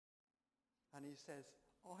And he says,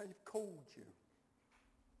 I've called you.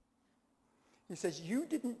 He says, you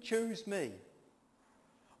didn't choose me.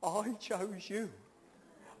 I chose you.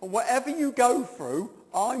 And whatever you go through,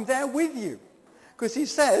 I'm there with you. Because he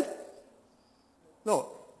said,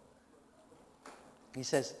 look, he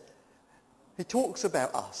says, he talks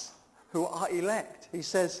about us who are elect. He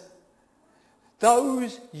says,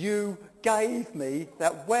 those you gave me,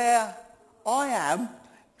 that where I am,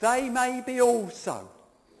 they may be also.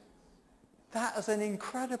 That is an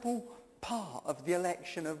incredible part of the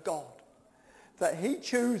election of God. That he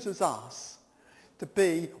chooses us to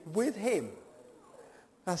be with him.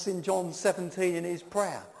 That's in John 17 in his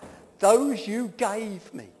prayer. Those you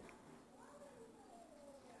gave me.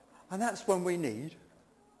 And that's when we need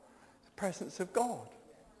the presence of God.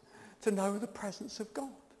 To know the presence of God.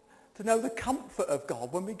 To know the comfort of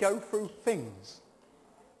God when we go through things.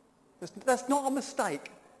 That's not a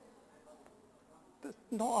mistake.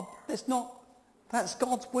 That's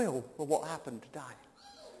God's will for what happened today.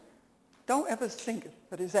 Don't ever think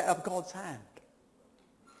that it's out of God's hand.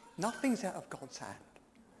 Nothing's out of God's hand.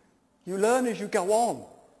 You learn as you go on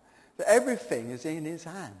that everything is in his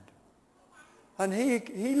hand. And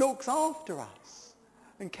he looks after us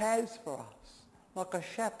and cares for us like a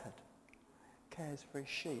shepherd cares for his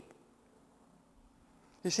sheep.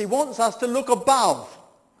 You see, he wants us to look above.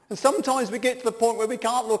 And sometimes we get to the point where we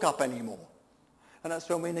can't look up anymore. And that's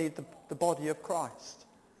when we need the body of Christ.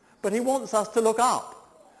 But he wants us to look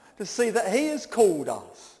up, to see that he has called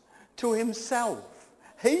us to himself.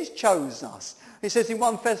 He's chosen us. He says in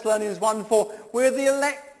 1 Thessalonians 1:4, we're the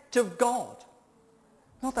elect of God.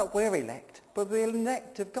 Not that we're elect, but we're the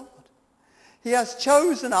elect of God. He has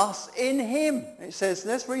chosen us in him. It says,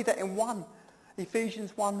 let's read that in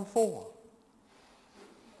Ephesians 1:4.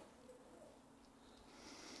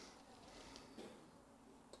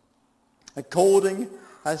 According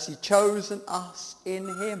as he chosen us in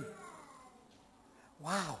him.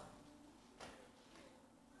 Wow.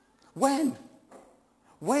 When?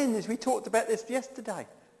 As we talked about this yesterday.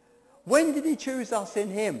 When did he choose us in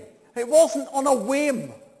him? It wasn't on a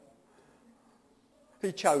whim.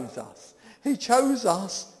 He chose us. He chose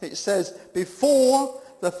us, it says, before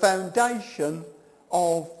the foundation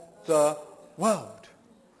of the world.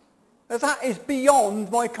 Now that is beyond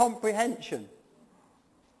my comprehension.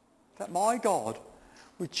 That my God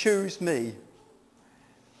would choose me,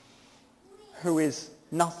 who is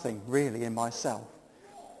nothing really in myself,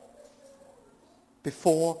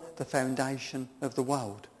 before the foundation of the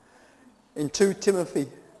world. In 2 Timothy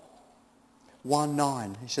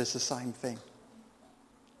 1:9, he says the same thing.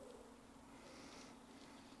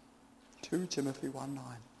 2 Timothy 1:9.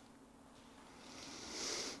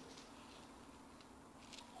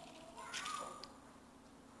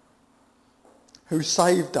 Who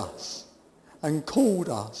saved us and called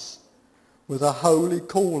us with a holy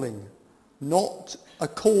calling, not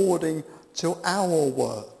according to our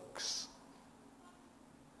works,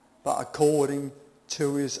 but according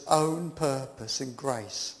to his own purpose and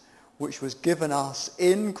grace, which was given us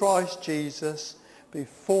in Christ Jesus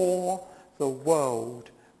before the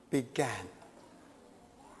world began.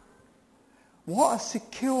 What a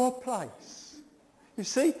secure place. You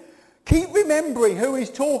see, keep remembering who he's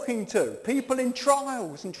talking to. People in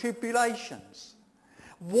trials and tribulations.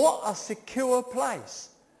 What a secure place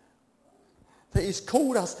that he's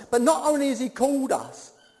called us. But not only has he called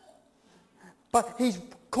us, but he's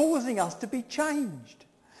causing us to be changed.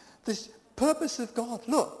 This purpose of God.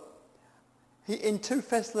 Look, in 2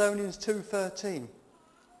 Thessalonians 2:13.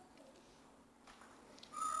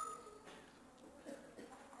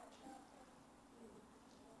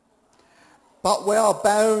 But we are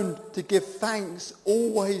bound to give thanks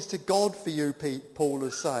always to God for you, Paul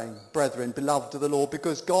is saying, brethren, beloved of the Lord,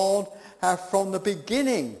 because God hath from the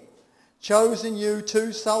beginning chosen you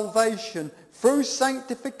to salvation through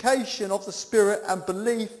sanctification of the Spirit and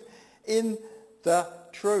belief in the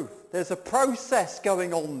truth. There's a process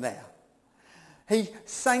going on there. He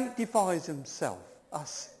sanctifies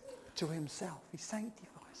us to himself. He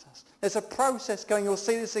sanctifies us. There's a process going. You'll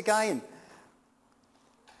see this again.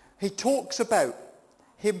 He talks about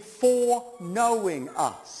him foreknowing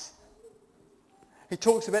us. He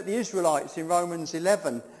talks about the Israelites in Romans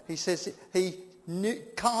 11. He says he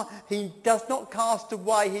does not cast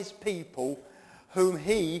away his people whom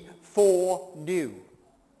he foreknew.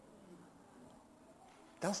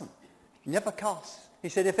 Doesn't. He never casts. He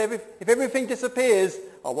said, if everything disappears,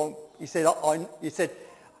 I won't. He said,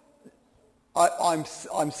 I'm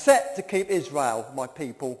set to keep Israel, my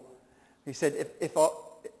people. He said, if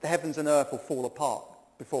the heavens and earth will fall apart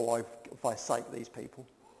before I forsake these people.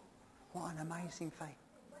 What an amazing thing.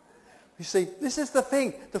 You see, this is the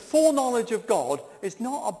thing. The foreknowledge of God is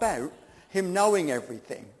not about him knowing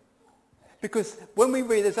everything. Because when we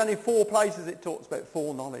read, there's only 4 places it talks about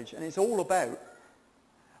foreknowledge, and it's all about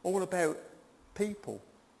people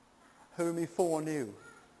whom he foreknew.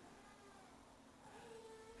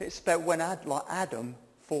 It's about when Adam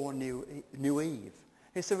foreknew Eve.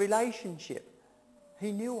 It's a relationship.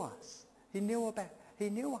 He knew us. He knew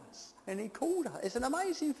us. And he called us. It's an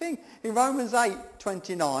amazing thing. In Romans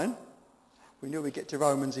 8:29, we knew we'd get to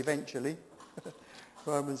Romans eventually.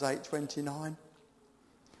 Romans 8:29.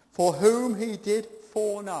 For whom he did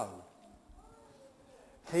foreknow,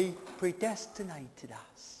 he predestinated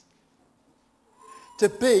us to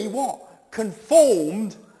be what?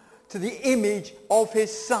 Conformed to the image of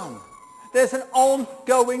his Son. There's an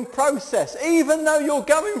ongoing process. Even though you're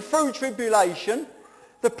going through tribulation,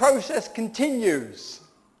 the process continues.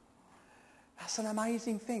 That's an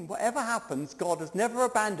amazing thing. Whatever happens, God has never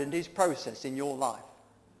abandoned his process in your life.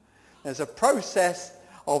 There's a process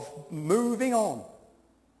of moving on.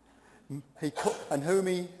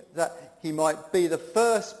 That he might be the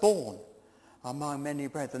firstborn among many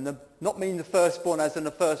brethren. Not mean the firstborn as in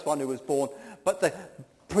the first one who was born, but the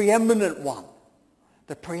preeminent one.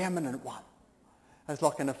 The preeminent one. As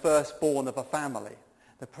like in the firstborn of a family.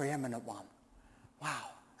 The preeminent one.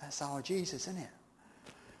 Wow, that's our Jesus, isn't it?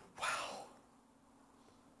 Wow.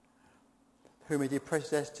 Whom he did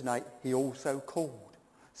predestinate, he also called.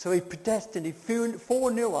 So he predestined, he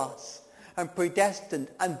foreknew us and predestined,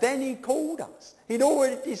 and then he called us. He'd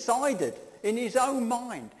already decided in his own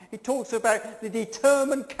mind. He talks about the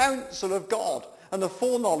determined counsel of God and the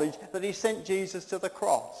foreknowledge that he sent Jesus to the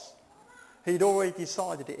cross. He'd already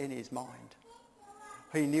decided it in his mind.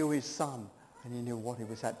 He knew his Son and he knew what he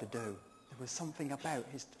was had to do. There was something about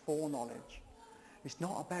his foreknowledge. It's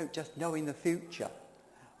not about just knowing the future.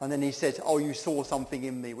 And then he says, oh, you saw something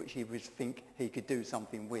in me which he would think he could do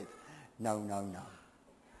something with. No, no, no.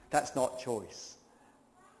 That's not choice.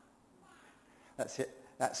 That's it.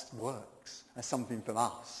 That's works. That's something from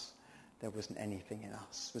us. There wasn't anything in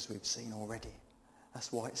us, as we've seen already.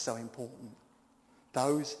 That's why it's so important.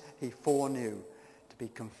 Those he foreknew to be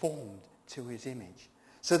conformed to his image.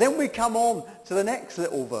 So then we come on to the next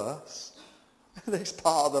little verse, the next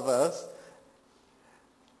part of the verse.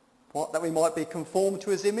 What, that we might be conformed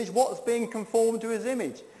to his image. What's being conformed to his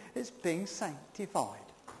image? It's being sanctified.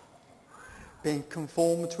 Being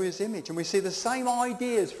conformed to his image. And we see the same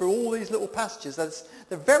ideas through all these little passages.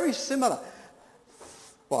 They're very similar.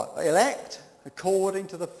 What? Elect according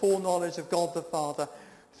to the foreknowledge of God the Father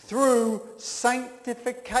through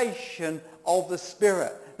sanctification of the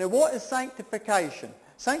Spirit. Now what is sanctification?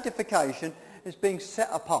 Sanctification is being set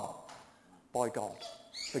apart by God,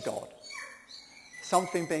 for God.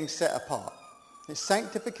 Something being set apart. It's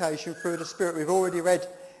sanctification through the Spirit. We've already read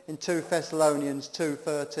in 2 Thessalonians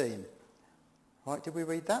 2:13. Right, did we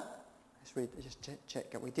read that? Let's read, just check.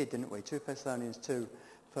 We did, didn't we? 2 Thessalonians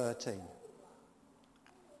 2:13.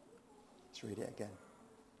 Let's read it again.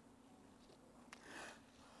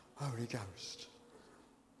 Holy Ghost.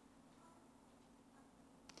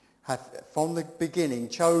 Have from the beginning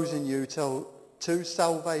chosen you to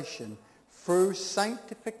salvation through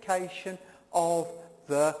sanctification of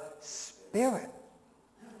the Spirit.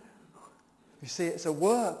 You see, it's a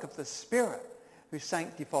work of the Spirit who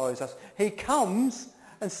sanctifies us. He comes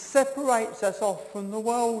and separates us off from the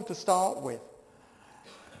world to start with.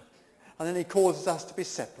 And then he causes us to be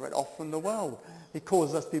separate off from the world. He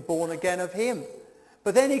causes us to be born again of him.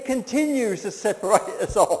 But then he continues to separate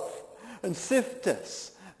us off and sift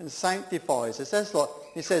us and sanctifies us. That's like,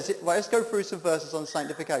 he says, right, let's go through some verses on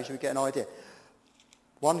sanctification. We get an idea.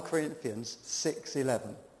 1 Corinthians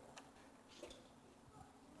 6:11.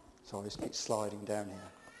 Sorry, just keep sliding down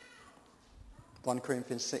here. 1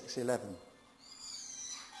 Corinthians 6:11.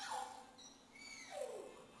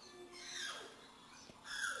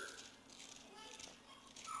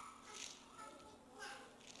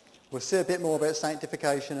 We'll see a bit more about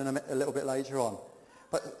sanctification a little bit later on.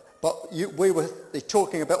 We were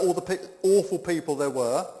talking about all the awful people there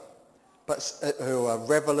were, but who are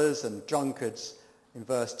revelers and drunkards in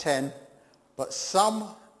verse 10. But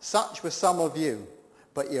such were some of you.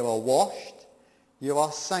 But you are washed, you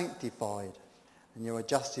are sanctified, and you are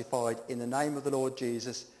justified in the name of the Lord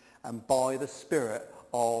Jesus and by the Spirit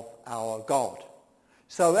of our God.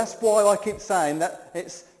 So that's why I keep saying that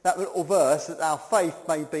it's that little verse, that our faith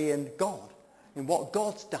may be in God, in what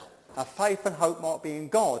God's done. Our faith and hope might be in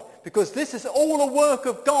God, because this is all a work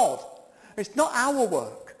of God. It's not our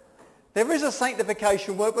work. There is a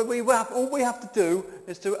sanctification work, but all we have to do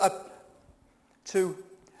is to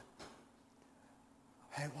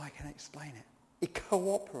how I can explain it?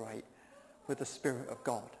 Cooperate with the Spirit of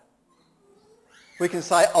God. We can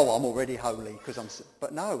say, oh, I'm already holy because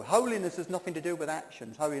but no, holiness has nothing to do with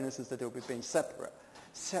actions. Holiness has to do with being separate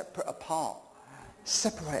apart.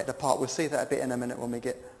 Separated apart. We'll see that a bit in a minute when we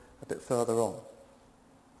get a bit further on.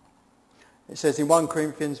 It says in 1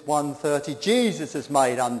 Corinthians 1:30, Jesus has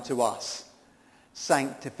made unto us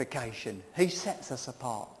sanctification. He sets us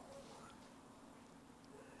apart.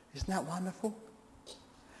 Isn't that wonderful?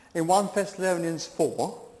 In 1 Thessalonians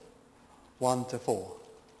 4, 1-4.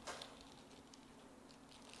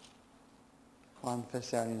 1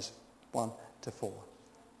 Thessalonians 1-4.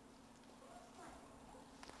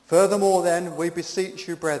 Furthermore then, we beseech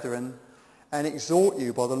you, brethren, and exhort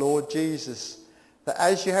you by the Lord Jesus, that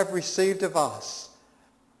as you have received of us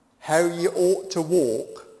how ye ought to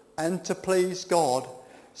walk and to please God,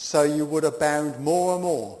 so you would abound more and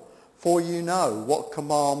more. For you know what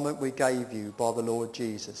commandment we gave you by the Lord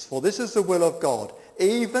Jesus. For this is the will of God,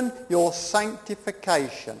 even your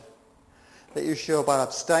sanctification, that you shall but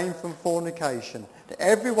abstain from fornication, that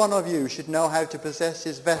every one of you should know how to possess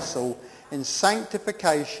his vessel in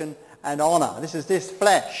sanctification and honour. This is this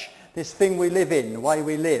flesh, this thing we live in, the way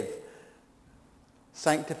we live.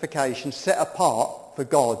 Sanctification, set apart for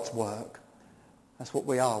God's work. That's what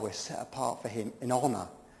we are. We're set apart for him in honour.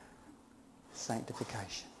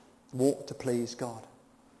 Sanctification. Walk to please God.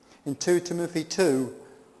 In 2 Timothy 2,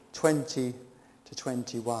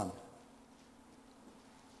 20-21.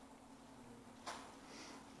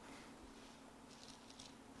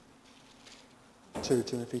 2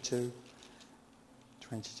 Timothy 2,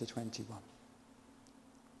 20-21.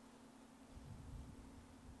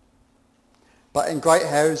 But in great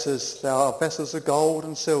houses there are vessels of gold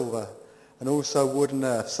and silver, and also wood and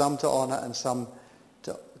earth, some to honour and some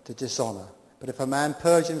to dishonour. But if a man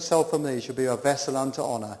purge himself from these, shall be a vessel unto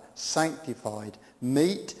honour, sanctified,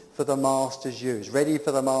 meet for the master's use, ready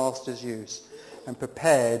for the master's use, and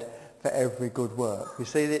prepared for every good work. You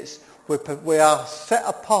see, this, we are set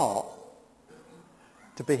apart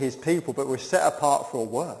to be his people, but we're set apart for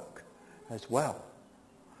work as well.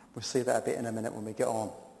 We'll see that a bit in a minute when we get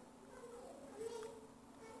on.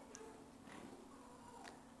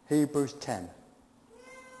 Hebrews 10.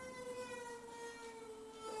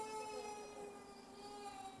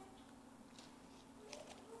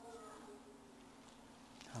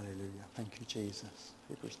 Hallelujah. Thank you, Jesus.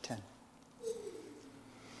 Hebrews 10.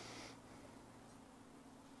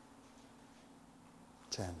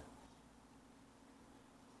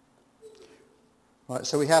 Right,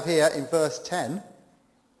 so we have here in verse 10,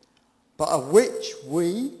 but of which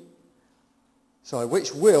will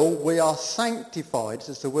we are sanctified, this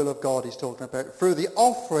is the will of God he's talking about, through the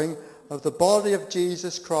offering of the body of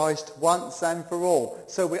Jesus Christ once and for all.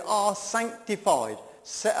 So we are sanctified,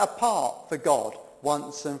 set apart for God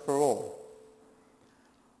once and for all.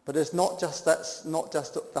 But it's that's not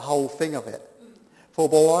just the whole thing of it. For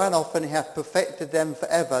by one offering he hath perfected them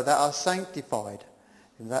forever that are sanctified.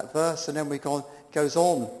 In that verse, and then goes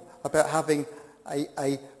on about having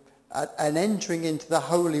an entering into the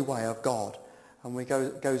holy way of God. And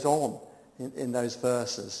goes on in those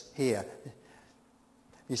verses here.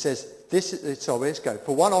 He says, let's go.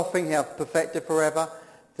 For one offering he hath perfected forever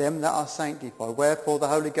them that are sanctified. Wherefore the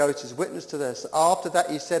Holy Ghost is witness to this. After that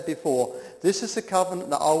he said before, this is the covenant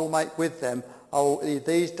that I will make with them.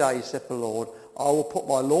 These days, saith the Lord, I will put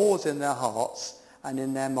my laws in their hearts, and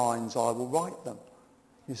in their minds I will write them.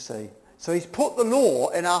 You see. So he's put the law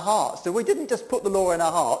in our hearts. So we didn't just put the law in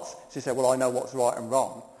our hearts. So he said, well, I know what's right and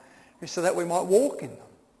wrong. It's so that we might walk in them.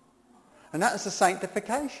 And that's the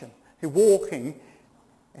sanctification. He's walking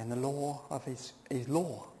in the law of his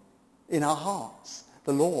law. In our hearts.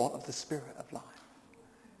 The law of the Spirit of life.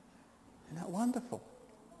 Isn't that wonderful?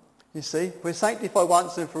 You see, we're sanctified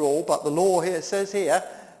once and for all, but the law here says here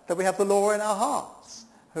that we have the law in our hearts.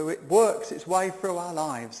 Who it works its way through our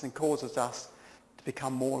lives and causes us to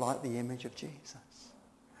become more like the image of Jesus.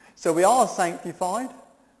 So we are sanctified.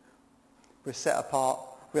 We're set apart.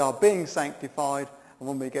 We are being sanctified. And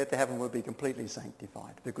when we get to heaven, we'll be completely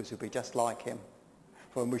sanctified because we'll be just like him.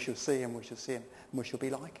 For when we shall see him, we shall see him, and we shall be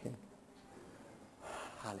like him.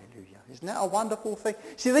 Hallelujah. Isn't that a wonderful thing?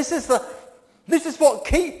 See, this is what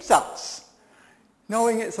keeps us.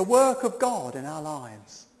 Knowing it's a work of God in our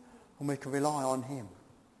lives. And we can rely on him.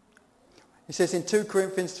 He says in 2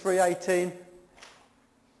 Corinthians 3:18,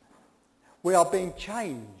 we are being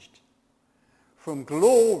changed from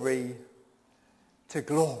glory to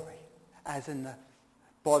glory, as in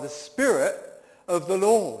by the Spirit of the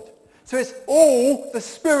Lord. So it's all the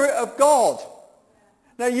Spirit of God.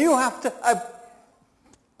 Now you have to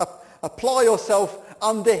apply yourself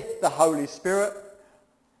under the Holy Spirit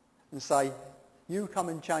and say, You come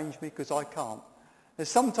and change me because I can't. And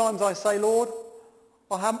sometimes I say, Lord,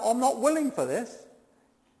 I'm not willing for this.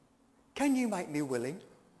 Can you make me willing?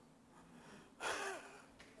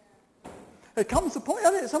 It comes to the point,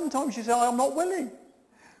 doesn't it? Sometimes you say, I'm not willing.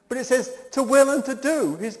 But it says to will and to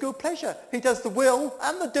do his good pleasure. He does the will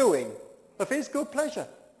and the doing of his good pleasure.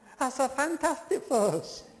 That's a fantastic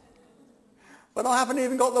verse. But I haven't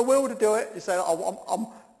even got the will to do it. You say, I'm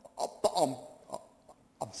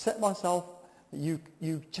set myself. You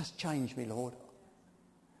just change me, Lord.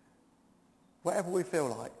 Whatever we feel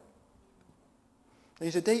like.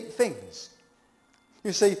 These are deep things.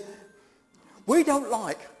 You see, we don't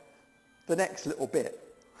like the next little bit.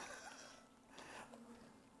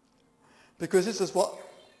 Because this is what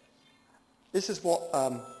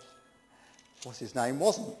what's his name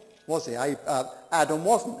wasn't, was he? Adam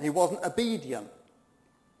wasn't. He wasn't obedient.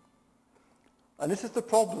 And this is the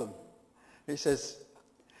problem. It says,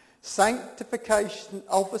 sanctification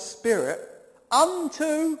of the Spirit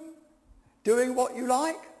unto doing what you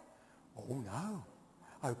like? Oh no,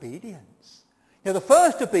 obedience. The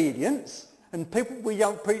first obedience, and we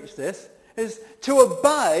don't preach this, is to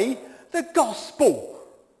obey the gospel.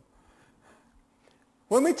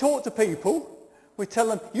 When we talk to people, we tell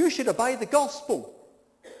them, you should obey the gospel.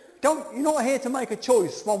 You're not here to make a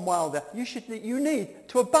choice one way or the other. You need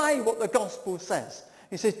to obey what the gospel says.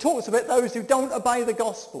 He says, talks about those who don't obey the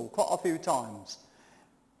gospel quite a few times.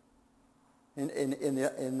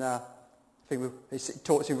 I think it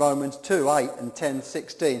talks in Romans 2, 8 and 10,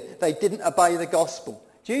 16. They didn't obey the gospel.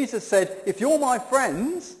 Jesus said, if you're my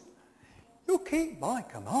friends, you'll keep my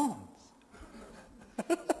commands.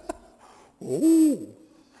 Ooh.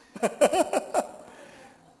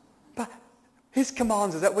 But his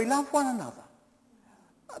commands is that we love one another.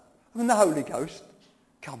 And the Holy Ghost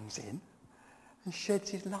comes in and sheds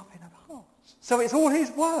his love in our hearts. So it's all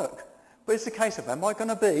his work. But it's a case of, am I going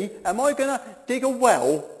to dig a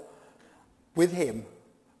well with him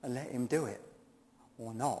and let him do it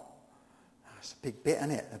or not? That's a big bit,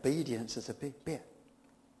 isn't it? Obedience is a big bit.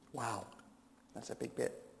 Wow, that's a big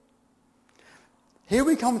bit. Here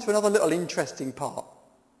we come to another little interesting part.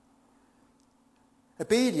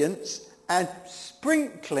 Obedience and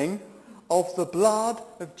sprinkling of the blood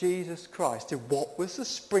of Jesus Christ. What was the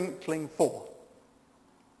sprinkling for?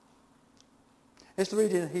 Let's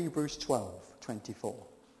read in Hebrews 12:24.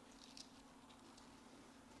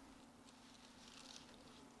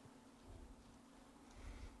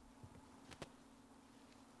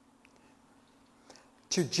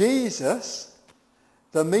 To Jesus,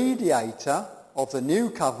 the mediator of the new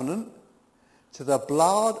covenant, to the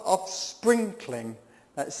blood of sprinkling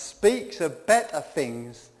that speaks of better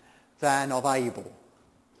things than of Abel.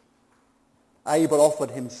 Abel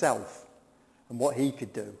offered himself and what he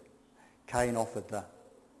could do. Cain offered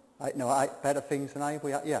better things than Abel.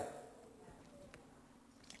 Yeah.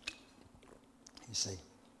 You see.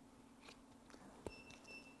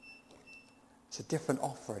 It's a different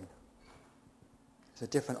offering. It's a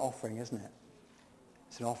different offering, isn't it?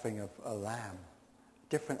 It's an offering of a lamb.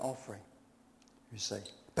 Different offering, you see.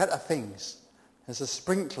 Better things. There's a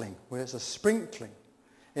sprinkling. There's a sprinkling.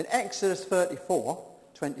 In Exodus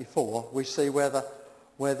 34:24, we see where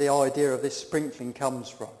the idea of this sprinkling comes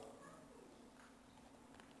from.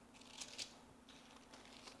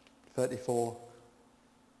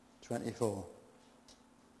 34:24.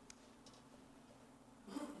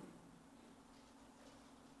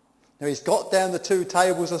 Now he's got down the 2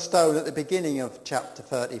 tables of stone at the beginning of chapter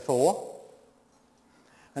 34.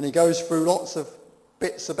 And he goes through lots of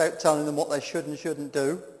bits about telling them what they should and shouldn't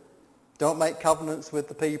do. Don't make covenants with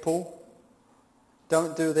the people.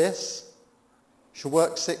 Don't do this. You shall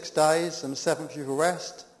work 6 days, and the 7th you shall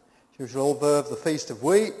rest. You shall observe the Feast of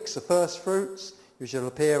Weeks, the first fruits. You shall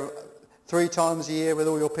appear 3 times a year with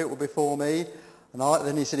all your people before me. And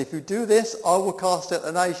then he said, if you do this, I will cast out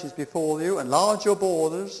the nations before you, enlarge your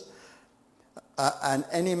borders, and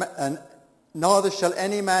neither shall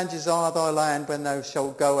any man desire thy land when thou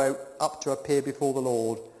shalt go out up to appear before the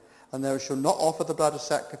Lord, and thou shalt not offer the blood of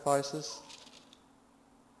sacrifices.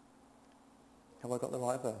 Have I got the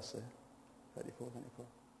right verse there? 34:24.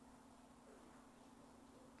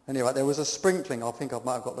 Anyway, there was a sprinkling. I think I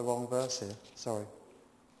might have got the wrong verse here. Sorry.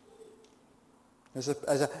 There's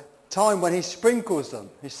a time when he sprinkles them.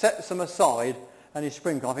 He sets them aside and he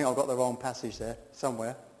sprinkles. I think I've got the wrong passage there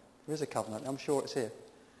somewhere. There is a covenant. I'm sure it's here.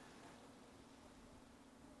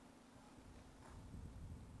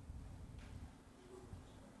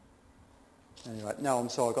 Anyway, no, I'm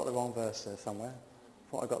sorry, I got the wrong verse there somewhere.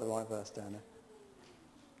 I thought I got the right verse down there.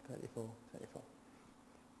 34. Anyway,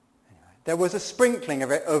 there was a sprinkling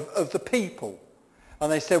of the people.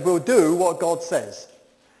 And they said, we'll do what God says.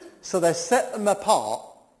 So they set them apart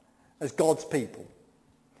as God's people.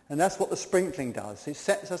 And that's what the sprinkling does. It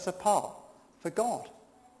sets us apart for God.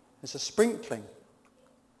 It's a sprinkling.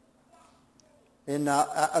 And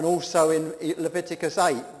also in Leviticus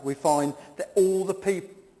 8, we find that all the people,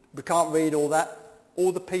 we can't read all that,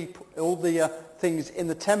 all the people, all the things in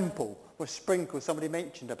the temple were sprinkled. Somebody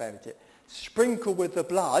mentioned about it. Sprinkled with the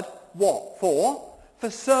blood. What? For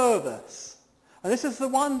service. And this is the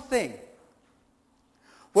one thing.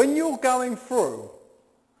 When you're going through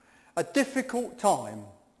a difficult time,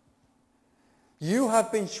 you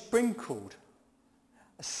have been sprinkled,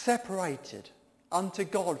 separated unto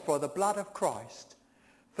God for the blood of Christ,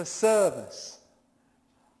 for service.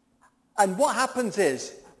 And what happens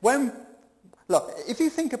is, if you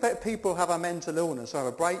think about people who have a mental illness or have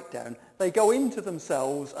a breakdown, they go into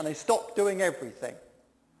themselves and they stop doing everything.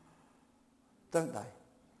 Don't they?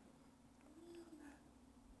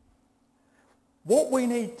 What we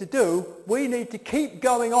need to do, we need to keep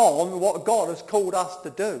going on what God has called us to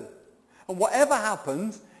do. And whatever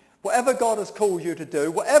happens, whatever God has called you to do,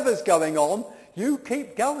 whatever's going on, you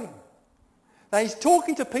keep going. Now he's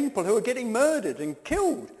talking to people who are getting murdered and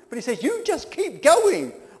killed. But he says, you just keep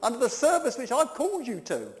going under the service which I've called you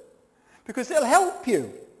to. Because it'll help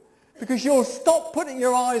you. Because you'll stop putting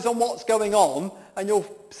your eyes on what's going on and you'll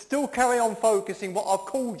still carry on focusing what I've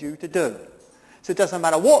called you to do. So it doesn't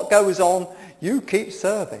matter what goes on, you keep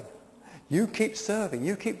serving. You keep serving.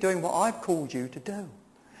 You keep doing what I've called you to do.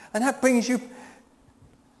 And that brings you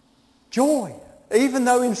joy. Even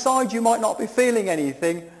though inside you might not be feeling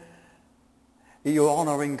anything, you're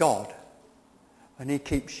honouring God. And he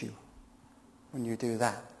keeps you when you do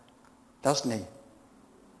that. Doesn't he?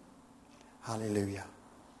 Hallelujah.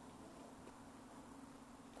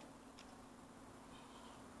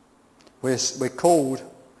 We're called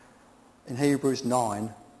in Hebrews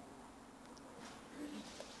 9:11.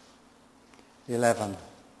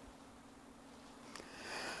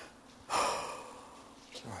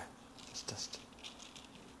 Sorry, just.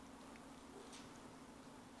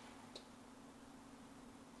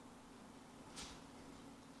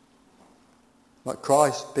 Like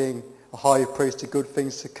Christ being a high priest of good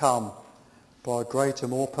things to come, by a greater,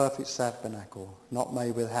 more perfect tabernacle, not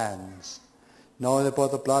made with hands, neither by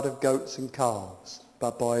the blood of goats and calves,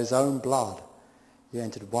 but by his own blood he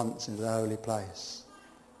entered once into the holy place.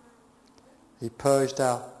 He purged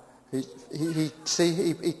out, and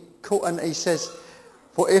he says,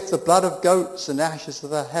 for if the blood of goats and ashes of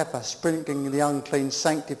the heifer, sprinkling the unclean,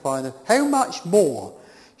 sanctifying them, how much more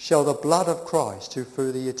shall the blood of Christ, who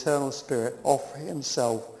through the eternal Spirit offer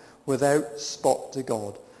himself without spot to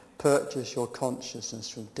God, purchase your consciousness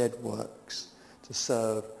from dead works to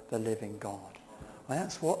serve the living God. And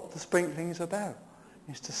that's what the sprinkling is about,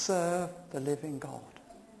 is to serve the living God.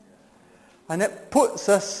 And it puts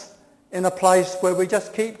us in a place where we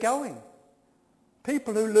just keep going.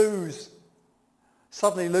 People who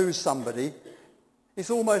suddenly lose somebody,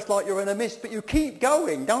 it's almost like you're in a mist, but you keep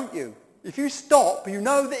going, don't you? If you stop, you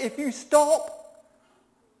know that if you stop,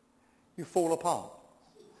 you fall apart.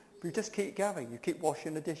 But you just keep going. You keep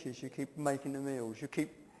washing the dishes. You keep making the meals. You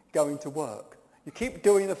keep going to work. You keep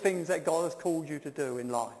doing the things that God has called you to do in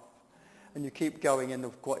life. And you keep going in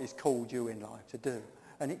what he's called you in life to do.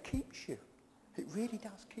 And it keeps you. It really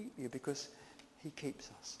does keep you because he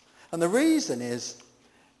keeps us. And the reason is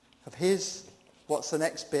of what's the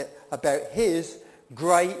next bit? About his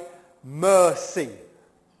great mercy.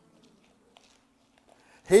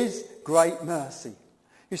 His great mercy.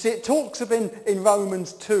 You see, it talks of in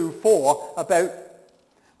Romans 2:4 about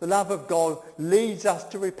the love of God leads us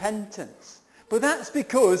to repentance. But that's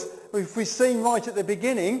because, if we've seen right at the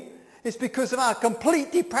beginning, it's because of our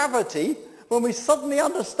complete depravity when we suddenly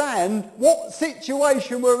understand what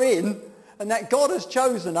situation we're in and that God has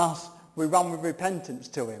chosen us, we run with repentance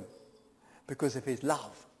to him because of his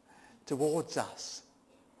love towards us.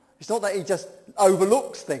 It's not that he just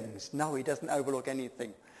overlooks things. No, he doesn't overlook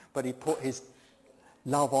anything. But he put his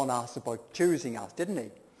love on us by choosing us, didn't he?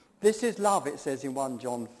 This is love, it says in 1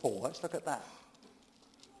 John 4. Let's look at that.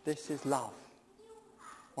 This is love.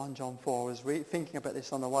 1 John 4. I was thinking about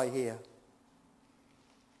this on the way here.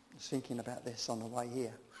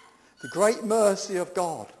 The great mercy of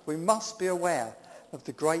God. We must be aware of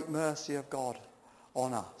the great mercy of God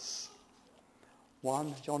on us.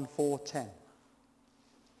 1 John 4:10.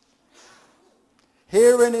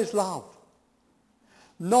 Herein is love.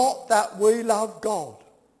 Not that we love God,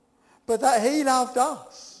 but that he loved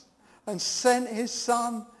us and sent his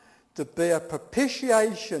Son to be a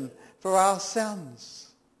propitiation for our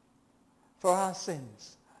sins. For our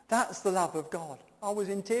sins. That's the love of God. I was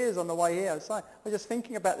in tears on the way here. I was just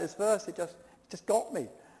thinking about this verse. It just got me.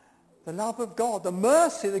 The love of God, the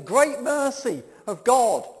mercy, the great mercy of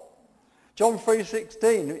God. John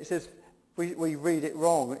 3:16, it says, we read it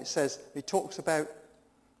wrong. It says, he talks about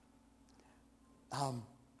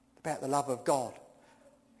the love of God.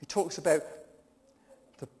 He talks about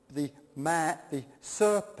the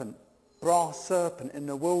serpent, brass serpent in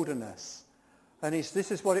the wilderness. And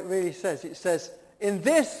this is what it really says. It says, in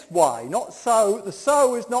this way, not so. The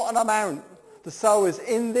so is not an amount. The so is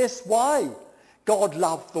in this way. God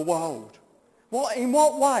loved the world. In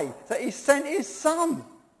what way? That he sent his son.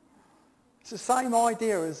 It's the same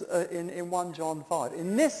idea as in 1 John 5.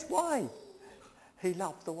 In this way, he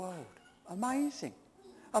loved the world. Amazing.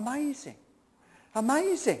 Amazing.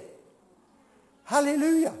 Amazing.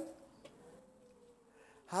 Hallelujah.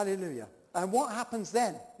 Hallelujah. And what happens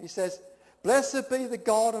then? He says, blessed be the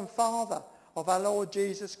God and Father of our Lord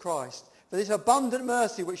Jesus Christ, for this abundant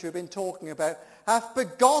mercy which we've been talking about, hath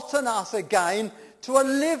begotten us again to a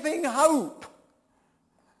living hope.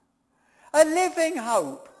 A living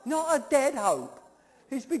hope, not a dead hope.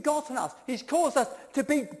 He's begotten us. He's caused us to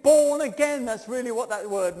be born again. That's really what that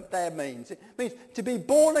word there means. It means to be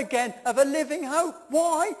born again of a living hope.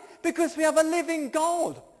 Why? Because we have a living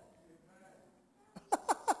God.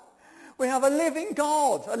 We have a living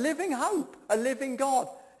God, a living hope, a living God.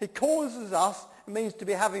 He causes us, it means to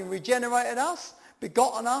be having regenerated us,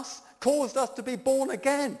 begotten us, caused us to be born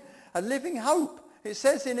again. A living hope. It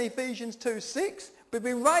says in Ephesians 2:6, we've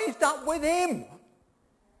been raised up with him.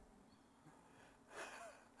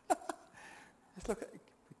 Let's look at,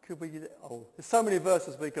 there's so many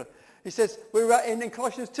verses we could. He says, in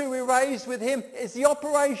Colossians 2, we're raised with him. It's the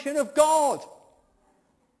operation of God.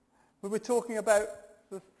 We were talking about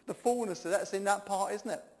the fullness, that's in that part, isn't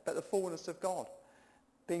it? About the fullness of God,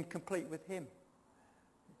 being complete with him.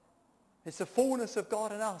 It's the fullness of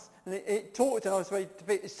God in us. And it talked, and I was ready to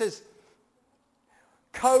be, it says,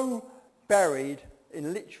 co-buried,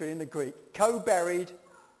 literally in the Greek, co-buried,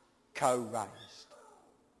 co-raised.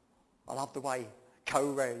 I love the way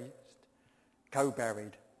co-raised,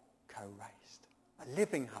 co-buried, co-raised. A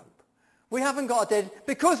living hope. We haven't got a dead,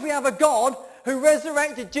 because we have a God who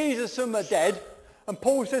resurrected Jesus from the dead, and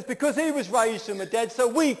Paul says because he was raised from the dead, so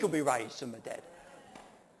we can be raised from the dead.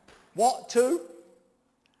 What to?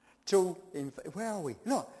 Where are we?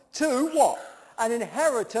 No. To what? An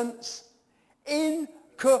inheritance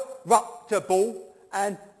incorruptible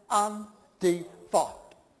and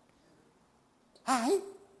undefiled. Hey?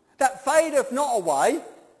 That fadeth not away,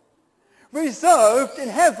 reserved in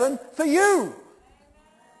heaven for you.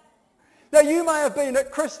 Now you may have been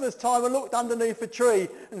at Christmas time and looked underneath a tree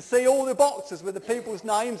and see all the boxes with the people's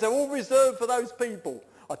names. They're all reserved for those people.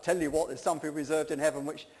 I tell you what, there's something reserved in heaven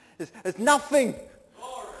which is nothing.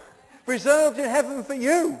 Reserved in heaven for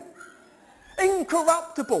you.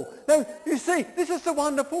 Incorruptible. Now, you see, this is the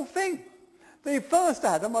wonderful thing. The first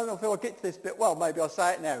Adam, I don't know if I'll get to this bit. Well, maybe I'll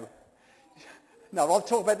say it now. No, I'll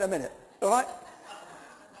talk about it in a minute. All right?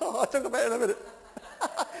 I'll talk about it in a minute.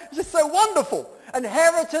 It's just so wonderful.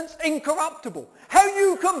 Inheritance incorruptible. How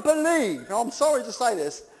you can believe, and I'm sorry to say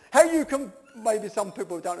this, how you can, maybe some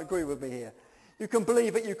people don't agree with me here, you can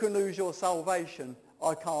believe that you can lose your salvation.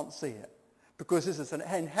 I can't see it. Because this is an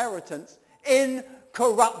inheritance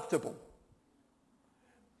incorruptible.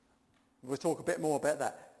 We'll talk a bit more about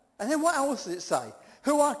that. And then what else does it say?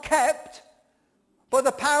 Who are kept by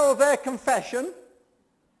the power of their confession,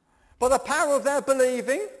 by the power of their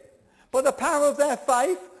believing, by the power of their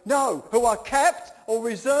faith. No, who are kept or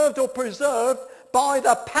reserved or preserved by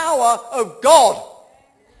the power of God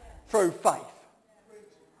through faith.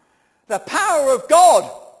 The power of God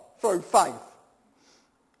through faith.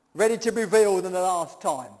 Ready to be revealed in the last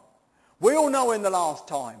time. We all know in the last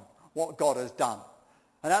time what God has done.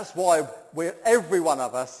 And that's why every one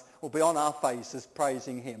of us will be on our faces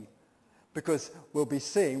praising him. Because we'll be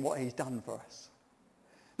seeing what he's done for us.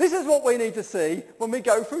 This is what we need to see when we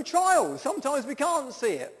go through trials. Sometimes we can't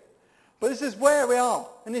see it. But this is where we are.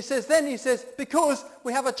 And he says, because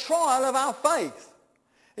we have a trial of our faith.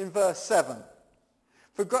 In verse 7.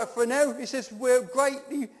 For now, he says, we're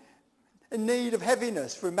greatly in need of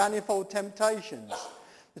heaviness through manifold temptations.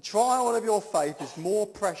 The trial of your faith is more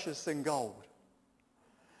precious than gold.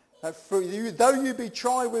 That though you be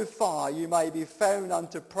tried with fire, you may be found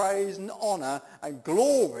unto praise and honour and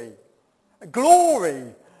glory. Glory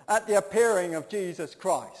at the appearing of Jesus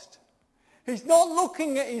Christ. He's not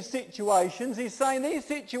looking at his situations. He's saying these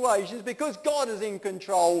situations, because God is in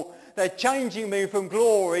control, they're changing me from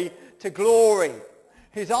glory to glory.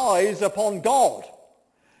 His eyes upon God.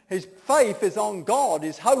 His faith is on God.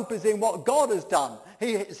 His hope is in what God has done.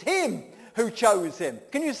 It's him who chose him.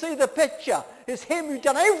 Can you see the picture? It's him who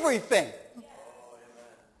done everything.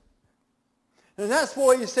 And that's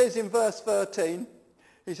why he says in verse 13,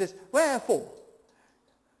 he says, wherefore,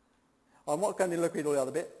 I'm not going to look at all the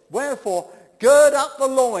other bit, wherefore, gird up the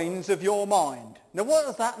loins of your mind. Now what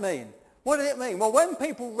does that mean? What did it mean? Well, when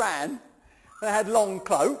people ran, they had long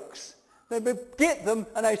cloaks, they would get them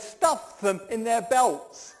and they stuffed them in their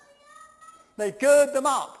belts. They gird them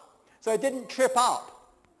up so they didn't trip up.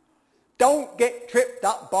 Don't get tripped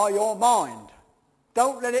up by your mind.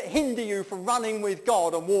 Don't let it hinder you from running with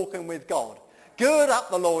God and walking with God. Gird up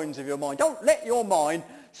the loins of your mind. Don't let your mind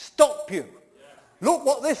stop you. Look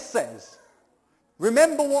what this says.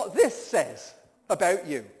 Remember what this says about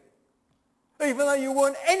you. Even though you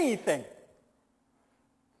weren't anything,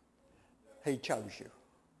 he chose you.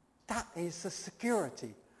 That is the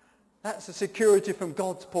security. That's the security from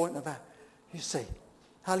God's point of view. You see.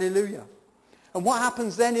 Hallelujah. And what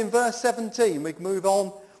happens then in verse 17? We move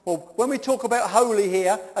on. Well, when we talk about holy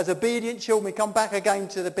here, as obedient children, we come back again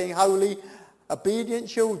to the being holy, obedient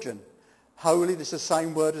children. Holy, this is the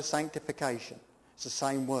same word as sanctification. It's the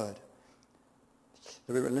same word.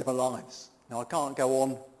 That we live our lives. Now, I can't go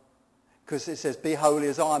on because it says, be holy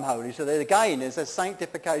as I am holy. So there again, there's a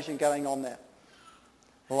sanctification going on there.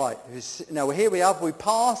 All right. Now, here we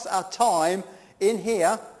pass our time in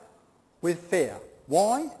here with fear.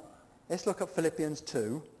 Why? Let's look at Philippians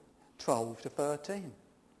 2, 12 to 13.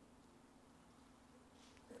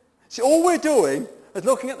 See, all we're doing is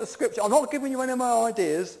looking at the scripture. I'm not giving you any of my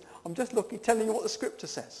ideas. I'm just telling you what the scripture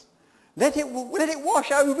says. Let it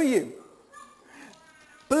wash over you.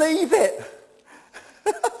 Believe it.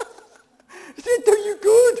 It'll do you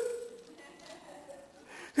good.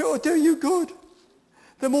 It'll do you good.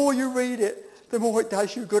 The more you read it, the more it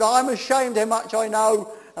does you good. I'm ashamed how much I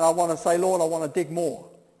know, and I want to say, Lord, I want to dig more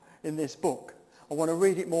in this book. I want to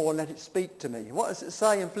read it more and let it speak to me. What does it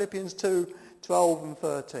say in Philippians 2, 12 and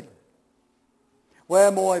 13?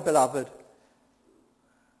 Wherefore, beloved,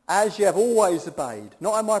 as ye have always obeyed,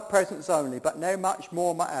 not in my presence only, but now much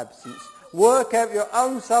more in my absence, work out your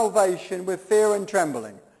own salvation with fear and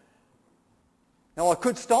trembling. Now, I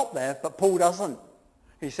could stop there, but Paul doesn't.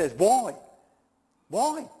 He says, why?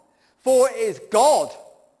 Why? For it is God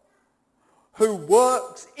who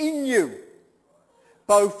works in you,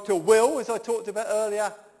 both to will, as I talked about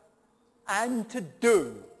earlier, and to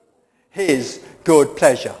do his good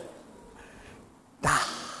pleasure.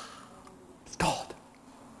 It's God.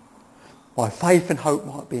 My faith and hope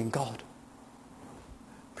might be in God,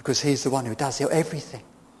 because he's the one who does everything.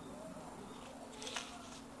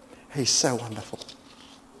 He's so wonderful.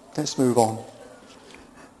 Let's move on.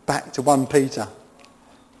 Back to 1 Peter.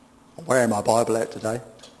 I'm wearing my Bible out today.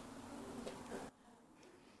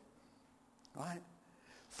 Right.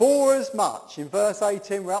 For as much, in verse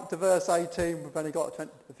 18, we're up to verse 18, we've only got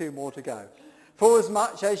a few more to go. For as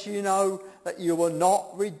much as you know that you were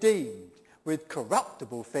not redeemed with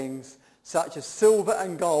corruptible things, such as silver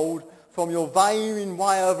and gold, from your vain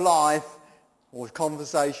way of life, or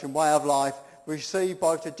conversation, way of life, received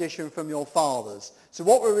by tradition from your fathers. So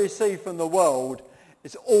what we receive from the world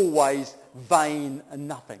is always vain and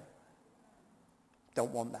nothing.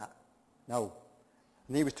 Don't want that. No.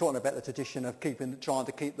 And he was talking about the tradition of trying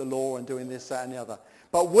to keep the law and doing this, that and the other.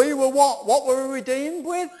 But we were what? What were we redeemed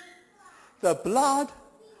with? The blood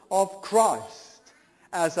of Christ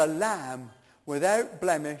as a lamb without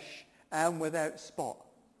blemish and without spot.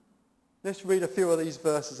 Let's read a few of these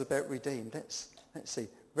verses about redeemed. Let's see.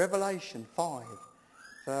 Revelation 5,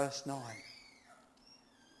 verse 9.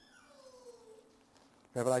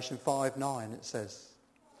 Revelation 5:9 it says,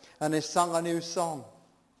 and they sung a new song.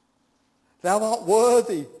 Thou art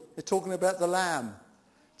worthy, they're talking about the Lamb,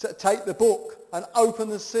 to take the book and open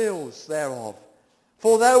the seals thereof.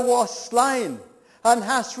 For thou wast slain and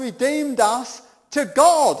hast redeemed us to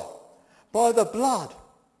God by the blood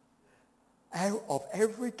out of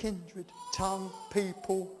every kindred, tongue,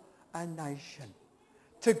 people and nation.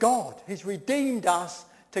 To God. He's redeemed us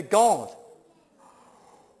to God.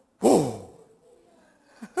 Whoa.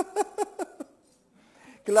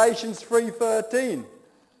 Galatians 3:13.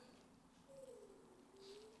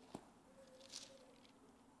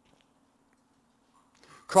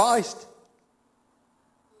 Christ.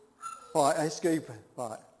 Right, excuse me.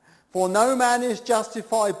 Right. For no man is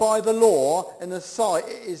justified by the law in the sight.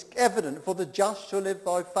 It is evident for the just shall live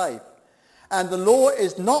by faith. And the law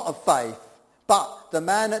is not of faith, but the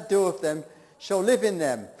man that doeth them shall live in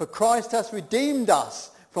them. For Christ hath redeemed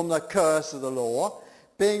us from the curse of the law,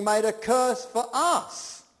 being made a curse for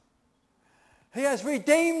us. He has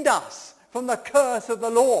redeemed us from the curse of the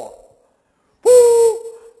law. Woo!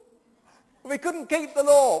 We couldn't keep the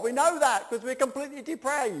law. We know that because we're completely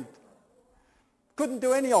depraved. Couldn't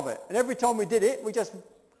do any of it. And every time we did it, we just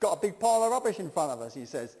got a big pile of rubbish in front of us, he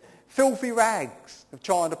says. Filthy rags of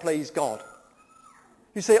trying to please God.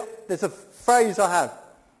 You see, there's a phrase I have.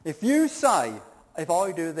 If you say, if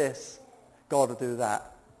I do this, God will do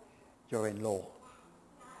that, you're in law.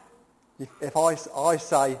 If I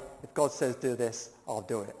say, if God says do this, I'll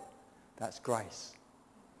do it. That's grace.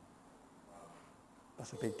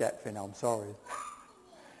 That's a big depth in it, I'm sorry.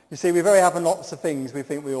 You see, we're very having lots of things we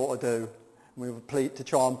think we ought to do. And we would to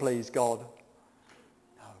try and please God.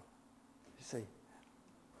 No. You see,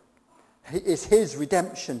 it's his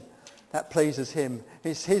redemption that pleases him.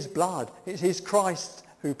 It's his blood. It's his Christ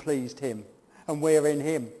who pleased him. And we're in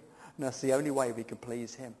him. And that's the only way we can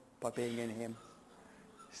please him, by being in him.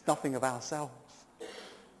 It's nothing of ourselves.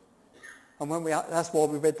 And that's why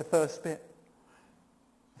we read the first bit.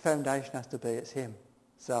 The foundation has to be, it's him.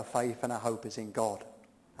 So our faith and our hope is in God.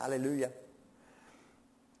 Hallelujah.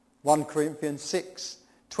 1 Corinthians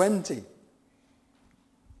 6:20.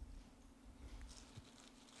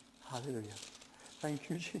 Hallelujah. Thank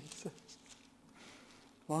you, Jesus.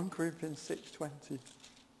 1 Corinthians 6:20.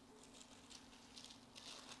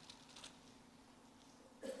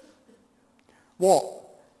 What?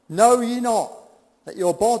 Know ye not that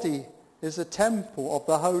your body is a temple of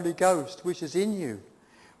the Holy Ghost which is in you,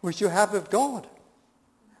 which you have of God,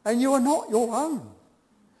 and you are not your own?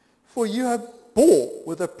 For you have bought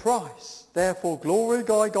with a price. Therefore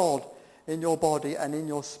glorify God in your body and in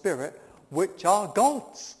your spirit, which are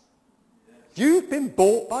God's. You've been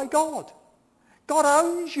bought by God. God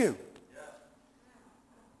owns you.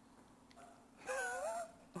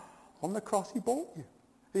 On the cross he bought you.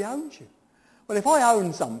 He owns you. Well, if I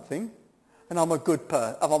own something and I'm a good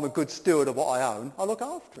if I'm a good steward of what I own, I'll look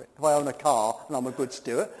after it. If I own a car and I'm a good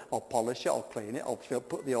steward, I'll polish it, I'll clean it, I'll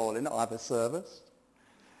put the oil in it, I'll have a service.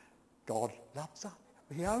 God loves us.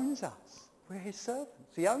 He owns us. We're his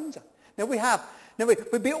servants. He owns us. Now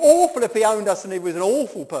we'd be awful if he owned us and he was an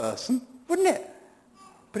awful person, wouldn't it?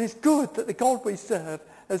 But it's good that the God we serve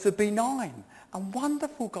is a benign and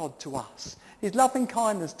wonderful God to us. His loving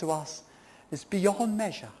kindness to us is beyond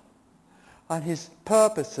measure. And his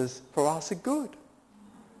purposes for us are good.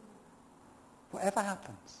 Whatever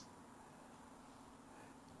happens.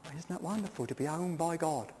 Isn't that wonderful to be owned by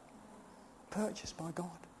God? Purchased by God.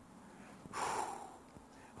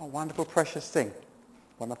 A wonderful, precious thing.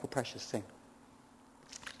 Wonderful, precious thing.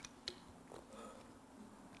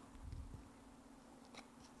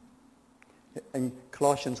 In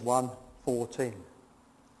Colossians 1:14.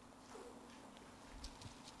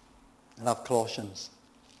 I love Colossians.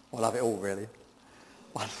 Well, I love it all, really.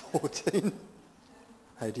 1:14.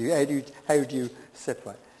 How do you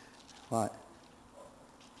separate? Right.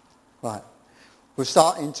 We'll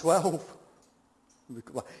start in 12.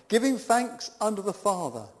 Giving thanks unto the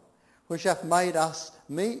Father, which hath made us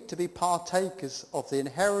meet to be partakers of the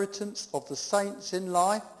inheritance of the saints in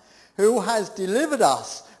light, who has delivered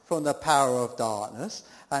us from the power of darkness,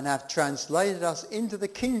 and hath translated us into the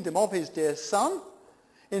kingdom of his dear Son,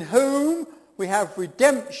 in whom we have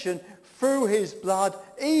redemption through his blood,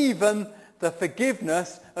 even the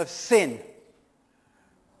forgiveness of sin.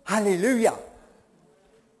 Hallelujah.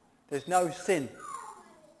 There's no sin.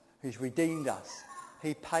 He's redeemed us.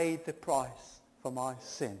 He paid the price for my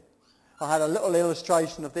sin. I had a little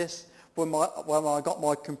illustration of this. When I got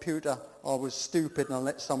my computer, I was stupid and I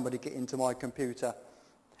let somebody get into my computer.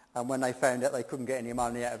 And when they found out they couldn't get any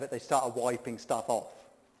money out of it, they started wiping stuff off.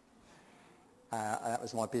 That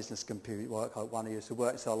was my business computer one I used to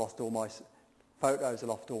work, so I lost all my photos, I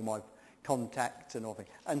lost all my contacts and everything.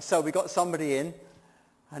 And so we got somebody in,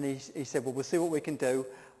 and he said, well, we'll see what we can do.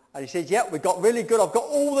 And he said, yeah, we've got really good. I've got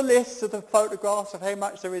all the lists of the photographs of how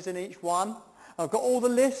much there is in each one. I've got all the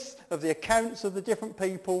lists of the accounts of the different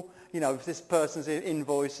people, this person's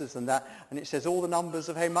invoices and that. And it says all the numbers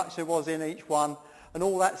of how much there was in each one and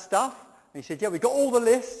all that stuff. And he said, yeah, we've got all the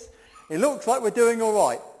lists. It looks like we're doing all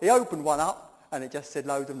right. He opened one up, and it just said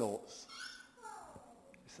loads of noughts.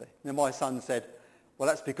 You see. Then my son said, well,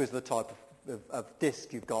 that's because of the type of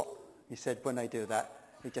disc you've got. He said, when they do that,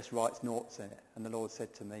 it just writes noughts in it. And the Lord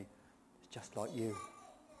said to me, it's just like you.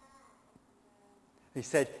 He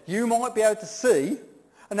said, you might be able to see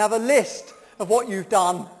and have a list of what you've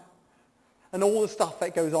done and all the stuff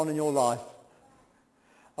that goes on in your life.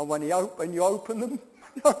 And when you open them,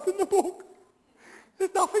 you open the book,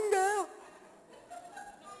 there's nothing there.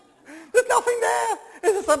 There's nothing there.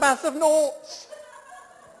 It's just a mass of noughts.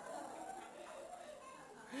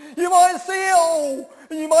 You might see it all,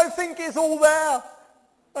 and you might think it's all there.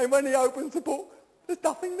 And when he opens the book, there's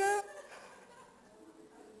nothing there.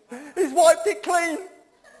 He's wiped it clean.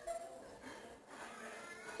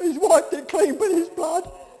 He's wiped it clean with his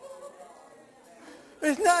blood.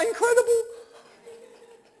 Isn't that incredible?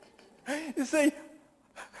 You see,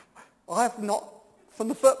 I have not,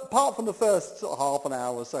 apart from the first sort of half an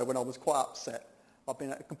hour or so when I was quite upset, I've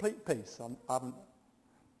been at a complete peace. I haven't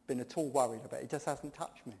been at all worried about it. It just hasn't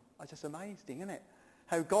touched me. It's just amazing, isn't it?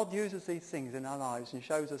 How God uses these things in our lives and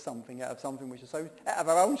shows us something out of something which is so out of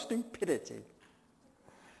our own stupidity.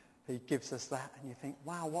 He gives us that and you think,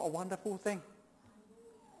 wow, what a wonderful thing.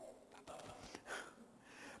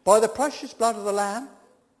 By the precious blood of the Lamb.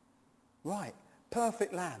 Right,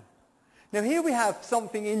 perfect Lamb. Now here we have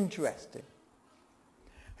something interesting.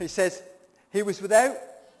 He says, he was without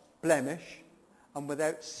blemish and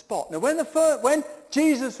without spot. Now when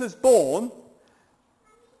Jesus was born,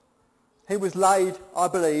 he was laid, I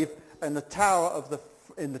believe, in the tower of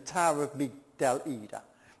Migdal Eder,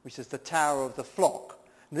 which is the tower of the flock.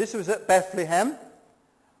 And this was at Bethlehem,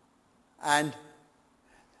 and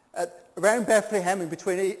around Bethlehem, and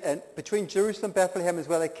between Jerusalem and Bethlehem is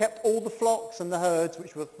where they kept all the flocks and the herds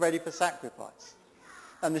which were ready for sacrifice.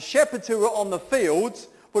 And the shepherds who were on the fields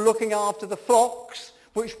were looking after the flocks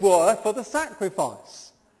which were for the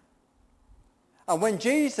sacrifice. And when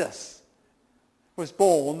Jesus was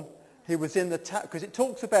born, he was in the tower, because it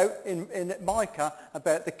talks about in Micah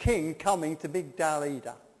about the king coming to Migdal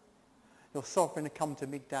Eder. Your sovereign had come to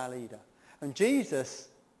Migdal Eder. And Jesus,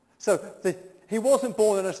 he wasn't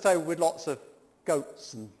born in a stable with lots of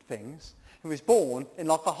goats and things. He was born in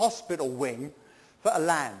like a hospital wing for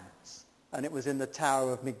lambs. And it was in the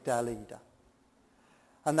tower of Migdal Eder.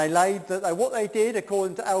 And what they did,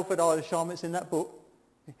 according to Alfred Eilesham, it's in that book,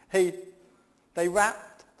 they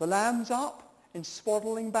wrapped the lambs up in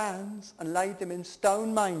swaddling bands and laid them in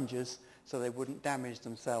stone mangers so they wouldn't damage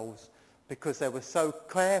themselves, because they were so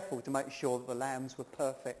careful to make sure that the lambs were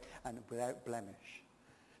perfect and without blemish.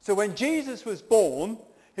 So when Jesus was born,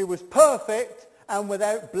 he was perfect and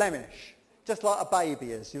without blemish, just like a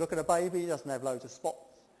baby is. You look at a baby, he doesn't have loads of spots.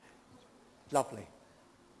 Lovely.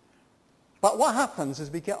 But what happens as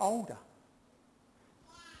we get older?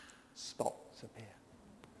 Spots appear.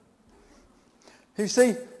 You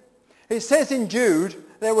see, it says in Jude,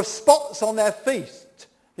 there were spots on their feast.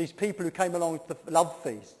 These people who came along to the love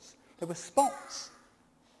feasts. There were spots.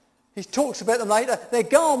 He talks about them later. Their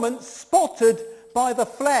garments spotted by the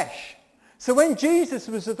flesh. So when Jesus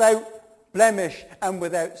was without blemish and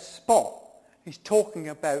without spot, he's talking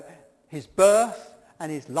about his birth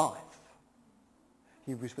and his life.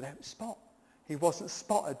 He was without spot. He wasn't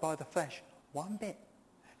spotted by the flesh one bit.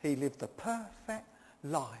 He lived the perfect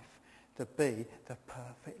life to be the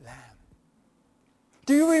perfect lamb.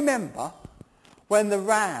 Do you remember when the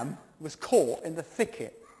ram was caught in the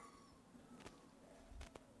thicket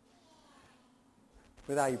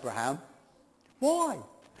with Abraham? Why?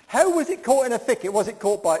 How was it caught in a thicket? Was it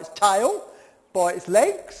caught by its tail, by its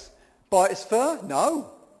legs, by its fur? No.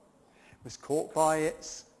 It was caught by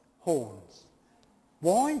its horns.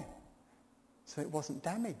 Why? So it wasn't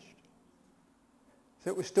damaged. So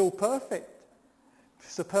it was still perfect.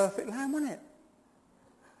 It's a perfect lamb, wasn't it?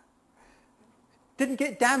 Didn't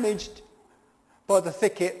get damaged by the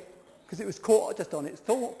thicket because it was caught just on its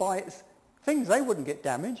thought by its things. They wouldn't get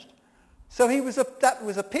damaged. So that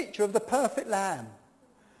was a picture of the perfect Lamb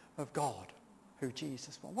of God, who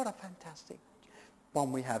Jesus was. What a fantastic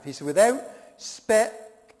one we have. He's without speck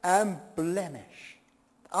and blemish,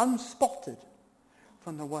 unspotted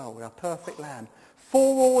from the world, a perfect Lamb,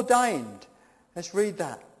 foreordained. Let's read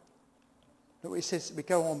that. Look what it says. We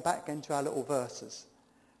go on back into our little verses.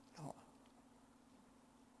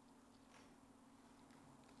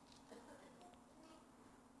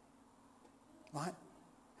 Right?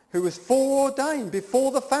 Who was foreordained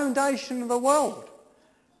before the foundation of the world.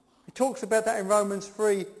 He talks about that in Romans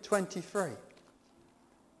 3:23.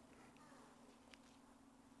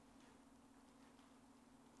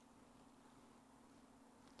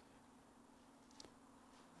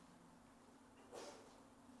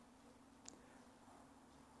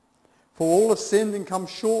 For all have sinned and come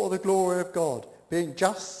short of the glory of God, being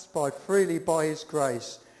justified freely by his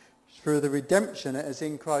grace through the redemption that is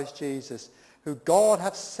in Christ Jesus, who God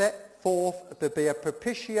hath set forth to be a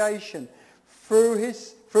propitiation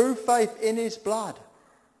through faith in his blood,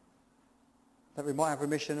 that we might have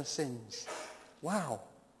remission of sins. Wow.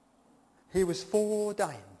 He was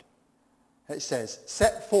foreordained. It says,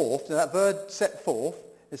 set forth. Now that word set forth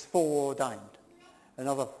is foreordained.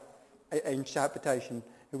 Another interpretation.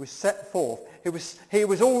 It was set forth. He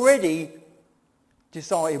was already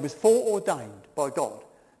decided. He was foreordained by God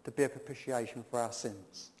to be a propitiation for our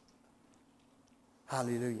sins.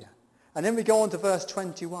 Hallelujah. And then we go on to verse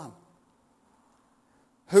 21.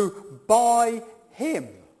 Who by him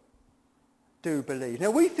do believe.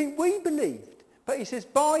 Now we think we believed, but he says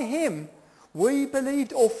by him we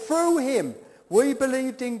believed, or through him we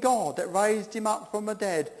believed in God that raised him up from the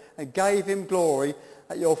dead and gave him glory,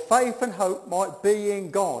 that your faith and hope might be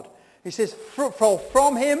in God. He says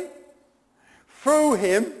from him, through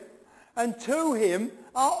him, and to him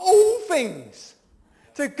are all things.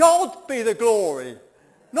 To God be the glory.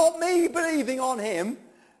 Not me believing on him,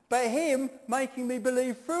 but him making me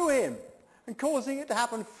believe through him and causing it to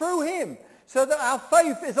happen through him, so that our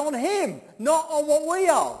faith is on him, not on what we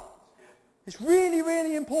are. It's really,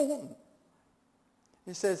 really important.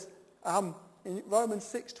 He says in Romans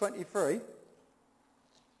 6:23,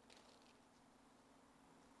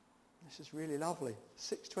 this is really lovely,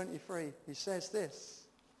 6:23, he says this.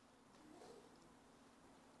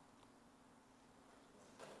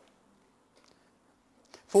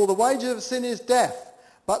 For the wages of sin is death,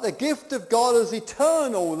 but the gift of God is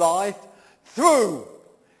eternal life through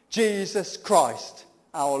Jesus Christ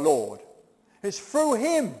our Lord. It's through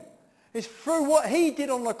him. It's through what he did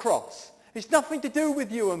on the cross. It's nothing to do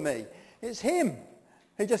with you and me. It's him.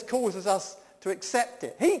 He just causes us to accept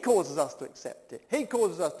it. He causes us to accept it. He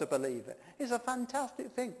causes us to believe it. It's a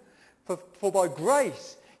fantastic thing. For by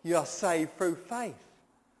grace you are saved through faith.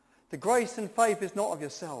 The grace and faith is not of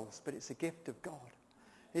yourselves, but it's a gift of God.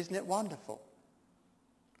 Isn't it wonderful?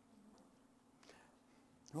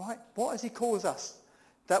 Right? What has he caused us?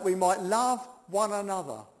 That we might love one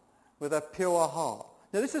another with a pure heart.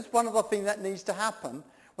 Now this is one of the things that needs to happen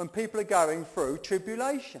when people are going through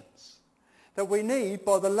tribulations. That we need,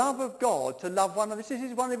 by the love of God, to love one another. This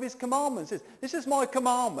is one of his commandments. This is my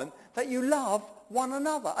commandment, that you love one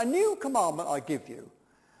another. A new commandment I give you,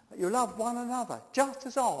 that you love one another, just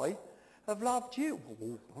as I have loved you.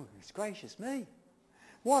 Oh, it's gracious me.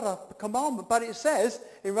 What a commandment. But it says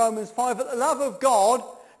in Romans 5 that the love of God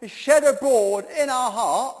is shed abroad in our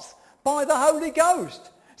hearts by the Holy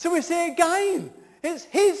Ghost. So we see again, it's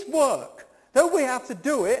his work. Though we have to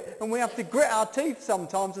do it, and we have to grit our teeth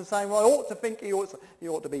sometimes and say, well, I ought to think he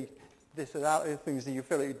ought to be this or that, things that you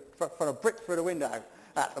feel you throw a brick through the window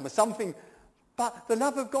at them or something. But the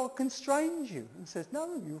love of God constrains you and says,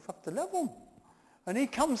 no, you have to love them. And he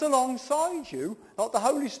comes alongside you, like the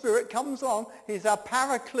Holy Spirit comes along. He's our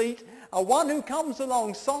paraclete, a one who comes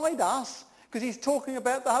alongside us, because he's talking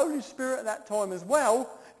about the Holy Spirit at that time as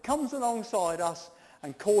well, comes alongside us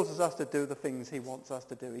and causes us to do the things he wants us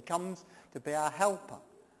to do. He comes to be our helper.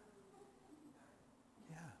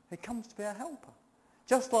 Yeah, he comes to be our helper.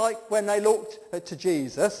 Just like when they looked to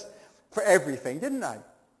Jesus for everything, didn't they?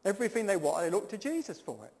 Everything they wanted, they looked to Jesus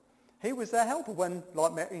for it. He was their helper when,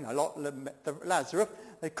 like Lazarus,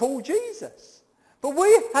 they called Jesus. But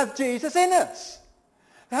we have Jesus in us.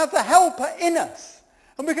 We have the helper in us.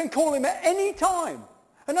 And we can call him at any time.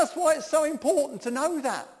 And that's why it's so important to know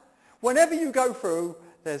that. Whenever you go through,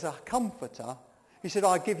 there's a comforter. He said,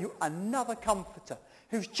 I give you another comforter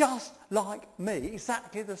who's just like me,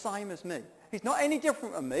 exactly the same as me. He's not any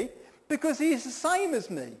different from me because he's the same as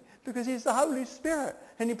me, because he's the Holy Spirit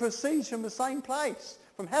and he proceeds from the same place,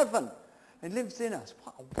 from heaven, and lives in us.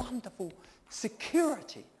 What a wonderful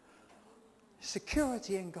security.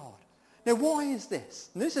 Security in God. Now why is this?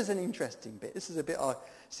 And this is an interesting bit. This is a bit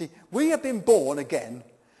see, we have been born again,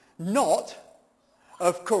 not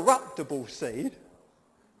of corruptible seed,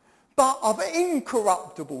 but of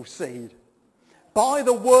incorruptible seed, by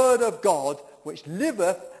the word of God, which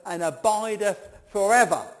liveth and abideth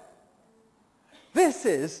forever. This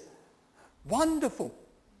is wonderful.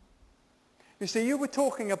 You see, you were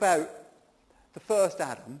talking about the first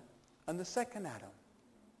Adam and the second Adam.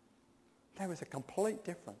 There is a complete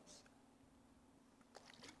difference.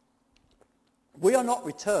 We are not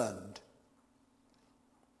returned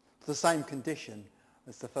to the same condition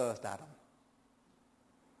as the first Adam.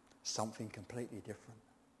 Something completely different.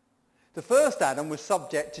 The first Adam was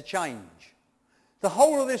subject to change. The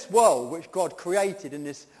whole of this world which God created in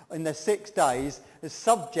the 6 days is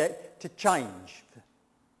subject to change.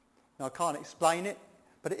 Now I can't explain it,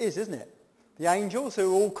 but it is, isn't it? The angels who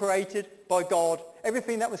were all created by God,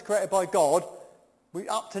 everything that was created by God,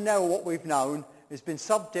 up to now what we've known, has been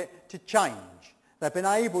subject to change. They've been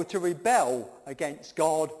able to rebel against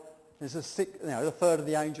God. There's a third of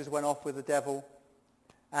the angels went off with the devil.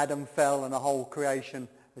 Adam fell and the whole creation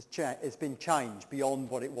has been changed beyond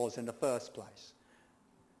what it was in the first place.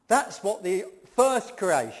 That's what the first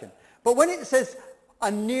creation. But when it says a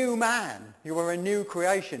new man, you are a new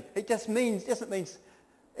creation, it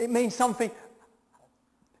means something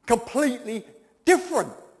completely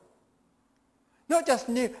different. Not just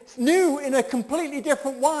new, it's new in a completely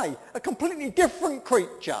different way, a completely different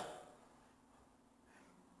creature.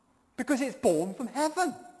 Because it's born from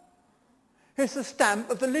heaven. It's the stamp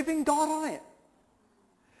of the living God on it.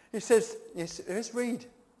 It says, let's read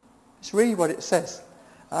what it says.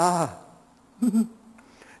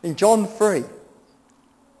 In John 3.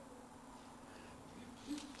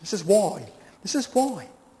 This is why. It's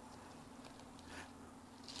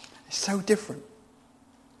so different.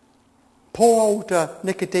 Poor old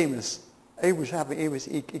Nicodemus, he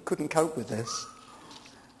couldn't cope with this.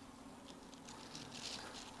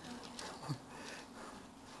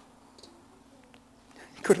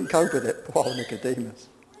 He couldn't cope with it, poor old Nicodemus.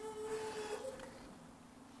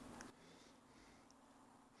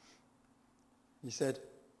 He said,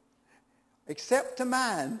 except a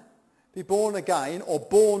man be born again or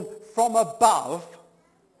born from above,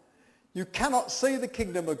 you cannot see the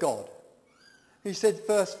kingdom of God. He said,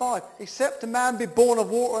 verse 5, except a man be born of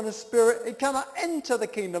water and the Spirit, he cannot enter the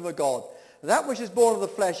kingdom of God. That which is born of the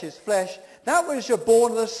flesh is flesh. That which is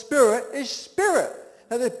born of the Spirit is spirit.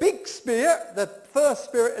 Now the big spirit, the first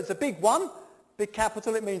spirit is a big one, big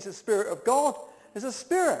capital, it means the Spirit of God, is a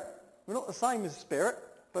spirit. We're not the same as spirit,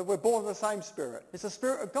 but we're born of the same Spirit. It's the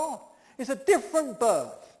Spirit of God. It's a different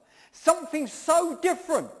birth. Something so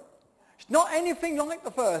different. It's not anything like the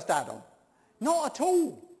first Adam. Not at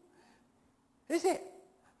all. Is it?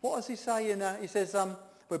 What does he say? He says,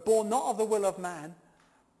 we're born not of the will of man,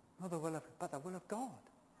 but the will of God.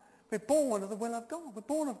 We're born of the will of God. We're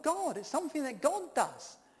born of God. It's something that God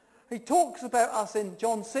does. He talks about us in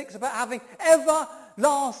John 6 about having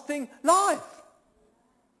everlasting life.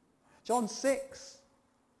 John 6,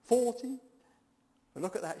 40. We'll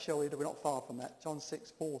look at that, shall we? We're not far from that. John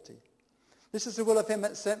 6, 40. This is the will of him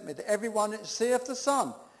that sent me, that everyone that seeth the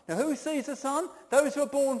Son. Now who sees the Son? Those who are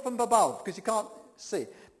born from above, because you can't see.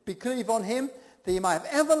 Believe on him, that you may have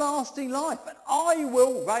everlasting life, and I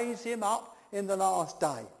will raise him up in the last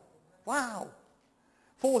day. Wow.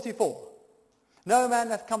 44. No man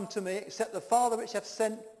hath come to me, except the Father which hath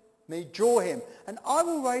sent me, draw him, and I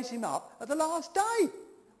will raise him up at the last day.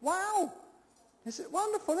 Wow. Is it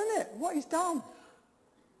wonderful, isn't it? What he's done.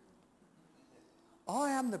 I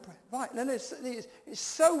am the bread. Right, then it's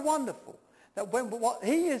so wonderful that what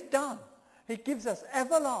he has done, he gives us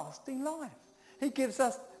everlasting life. He gives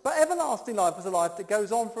us, but everlasting life is a life that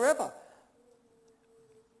goes on forever.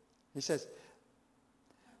 He says,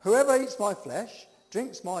 whoever eats my flesh,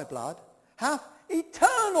 drinks my blood, hath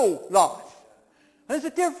eternal life. And there's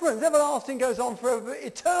a difference. Everlasting goes on forever.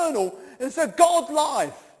 Eternal is a God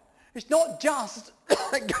life. It's not just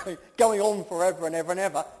going on forever and ever and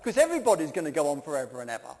ever, because everybody's going to go on forever and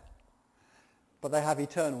ever. But they have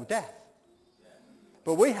eternal death.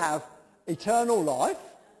 But we have eternal life,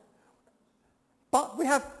 but we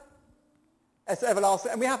have as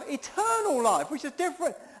everlasting, and we have eternal life, which is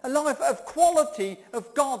different. A life of quality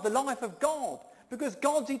of God, the life of God, because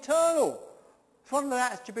God's eternal. It's one of the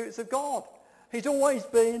attributes of God. He's always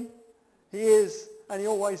been, he is, and he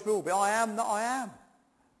always will be. I am that I am.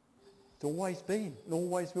 It's always been and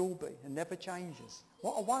always will be and never changes.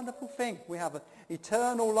 What a wonderful thing. We have an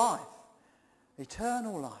eternal life.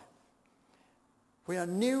 Eternal life. We are a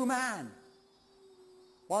new man.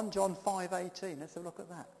 1 John 5:18. Let's have a look at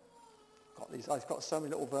that. I've got so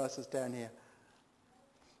many little verses down here.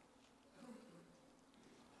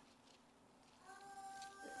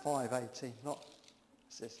 Not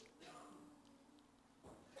this.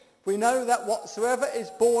 We know that whatsoever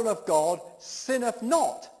is born of God sinneth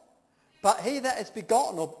not. But he that is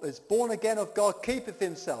begotten or is born again of God keepeth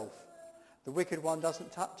himself. The wicked one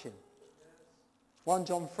doesn't touch him. 1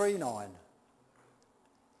 John 3:9.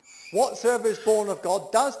 Whatsoever is born of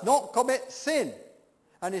God does not commit sin.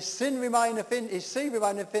 And his seed remaineth in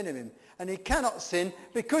him. And he cannot sin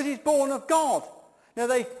because he's born of God. Now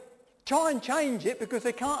they try and change it because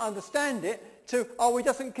they can't understand it to, he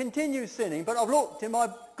doesn't continue sinning. But I've looked in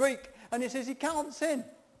my Greek and it says he can't sin.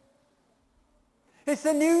 It's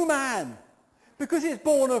the new man. Because he's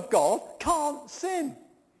born of God, can't sin.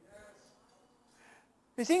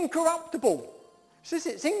 It's incorruptible. It says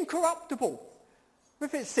it's incorruptible.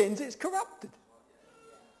 If it sins, it's corrupted.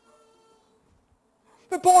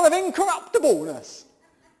 We're born of incorruptibleness.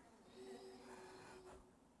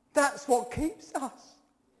 That's what keeps us.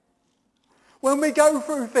 When we go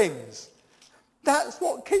through things, that's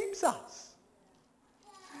what keeps us.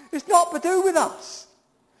 It's not to do with us.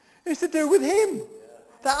 It's to do with him.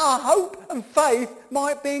 That our hope and faith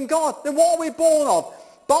might be in God. Then what are we born of?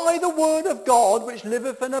 By the word of God, which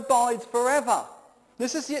liveth and abides forever.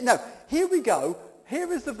 This is it. No, here we go.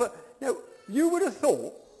 Here is the... Now, you would have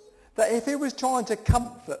thought that if he was trying to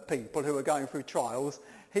comfort people who were going through trials,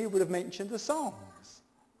 he would have mentioned the Psalms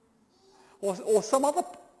or some other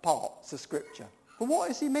parts of Scripture. But what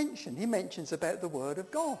does he mention? He mentions about the Word of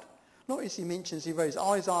God. Notice he reads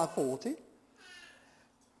Isaiah 40,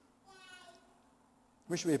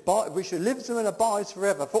 which lives and abides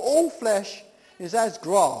forever. For all flesh is as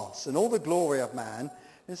grass, and all the glory of man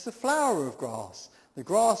is the flower of grass. The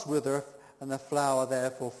grass withereth, and the flower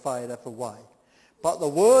therefore fadeth away. But the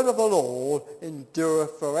word of the Lord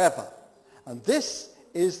endureth forever. And this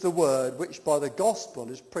is the word which by the gospel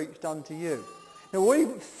is preached unto you. Now we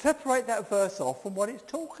separate that verse off from what it's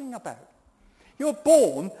talking about. You're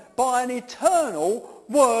born by an eternal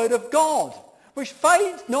word of God, which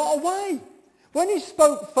fades not away. When he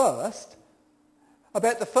spoke first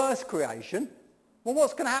about the first creation, well,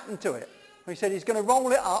 what's going to happen to it? He said he's going to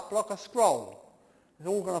roll it up like a scroll. It's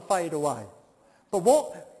all going to fade away. But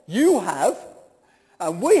what you have,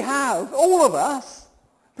 and we have, all of us,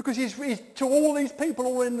 because he's to all these people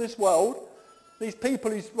all in this world, these people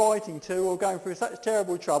he's writing to who are going through such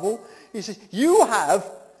terrible trouble, he says, you have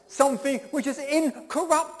something which is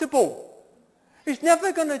incorruptible. It's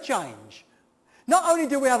never going to change. Not only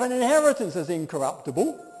do we have an inheritance that's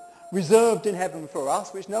incorruptible, reserved in heaven for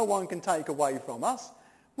us, which no one can take away from us,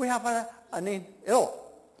 we have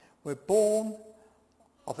we're born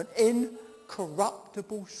of an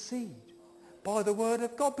incorruptible seed by the word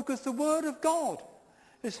of God, because the word of God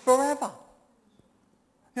is forever.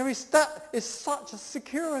 There is such a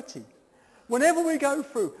security. Whenever we go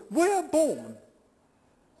through, we're born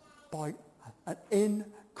by an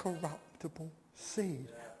incorruptible seed,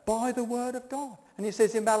 by the word of God. And it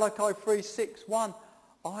says in Malachi 3:6-1,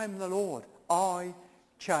 I am the Lord, I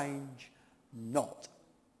change not.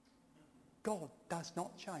 God does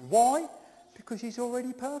not change. Why? Because he's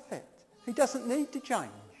already perfect. He doesn't need to change.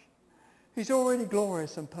 He's already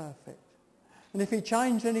glorious and perfect. And if he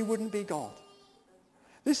changed, then he wouldn't be God.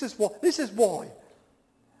 This is why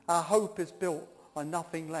our hope is built on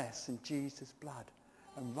nothing less than Jesus' blood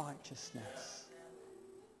and righteousness.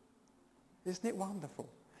 Isn't it wonderful?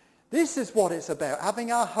 This is what it's about,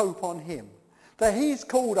 having our hope on him. That he's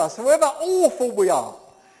called us, however awful we are.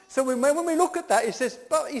 So when we look at that, he says,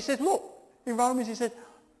 look, in Romans he said,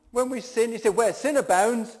 when we sin, he said, where sin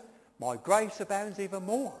abounds, my grace abounds even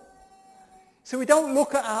more. So we don't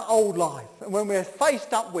look at our old life, and when we're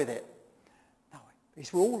faced up with it, no,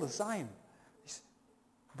 we're all the same.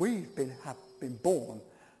 We've have been born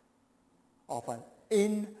of an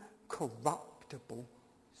incorruptible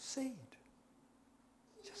seed.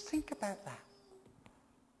 Just think about that.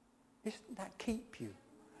 Doesn't that keep you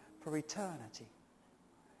for eternity?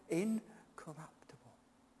 Incorruptible.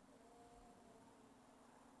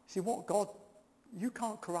 See, you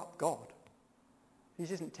can't corrupt God. He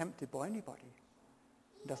isn't tempted by anybody.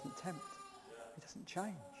 He doesn't tempt. He doesn't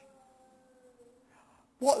change.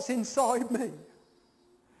 What's inside me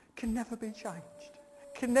can never be changed.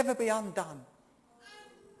 Can never be undone.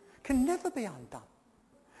 Can never be undone.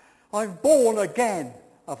 I'm born again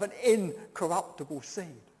of an incorruptible seed.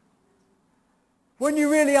 When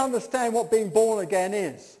you really understand what being born again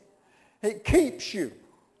is, it keeps you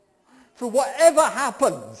for whatever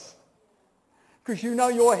happens, because you know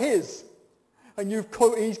you're his, and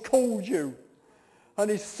he's called you,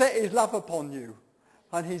 and he's set his love upon you,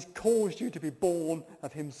 and he's caused you to be born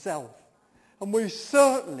of himself. And we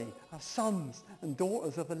certainly are sons and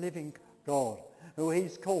daughters of the living God, who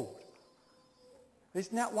he's called.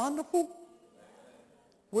 Isn't that wonderful?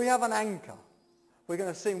 We have an anchor. We're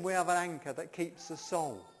going to sing, we have an anchor that keeps the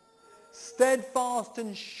soul steadfast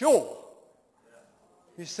and sure.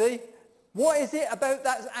 You see? What is it about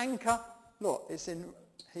that anchor? Look, it's in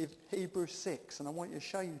Hebrews 6, and I want to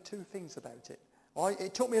show you two things about it.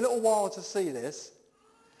 It took me a little while to see this.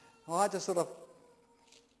 I had to sort of,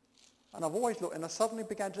 and I've always looked, and I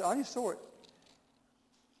only saw it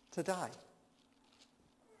today.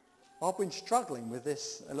 I've been struggling with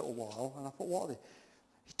this a little while, and I thought, what are they?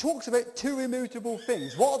 He talks about two immutable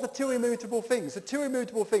things. What are the two immutable things? The two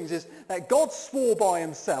immutable things is that God swore by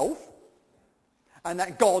himself and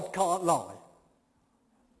that God can't lie.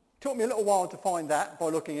 It took me a little while to find that by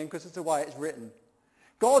looking in, because it's the way it's written.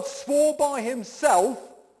 God swore by himself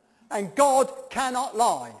and God cannot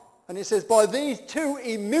lie. And it says, by these two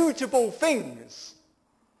immutable things,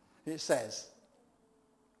 it says,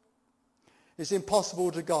 it's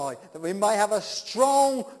impossible to guide, that we may have a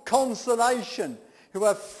strong consolation, who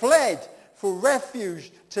have fled for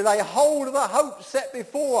refuge to lay hold of the hope set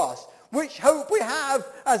before us, which hope we have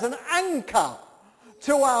as an anchor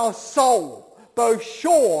to our soul, both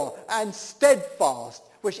sure and steadfast,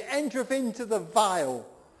 which entereth into the veil,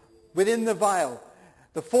 within the veil,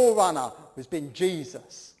 The forerunner has been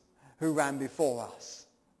Jesus, who ran before us.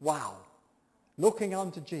 Wow. Looking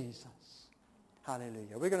unto Jesus.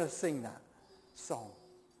 Hallelujah. We're going to sing that song.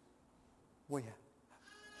 We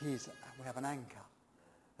have an anchor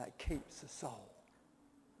that keeps the soul.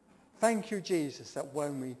 Thank you, Jesus, that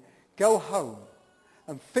when we go home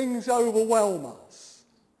and things overwhelm us,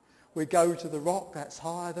 we go to the rock that's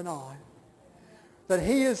higher than I. That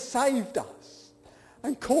he has saved us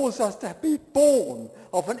and caused us to be born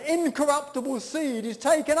of an incorruptible seed. He's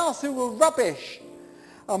taken us who were rubbish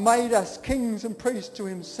and made us kings and priests to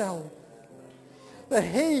himself. That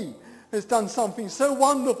he has done something so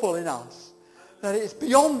wonderful in us that it's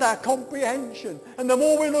beyond our comprehension. And the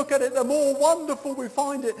more we look at it, the more wonderful we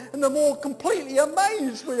find it, and the more completely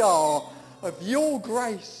amazed we are of your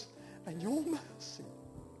grace and your mercy.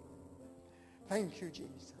 Thank you,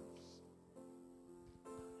 Jesus.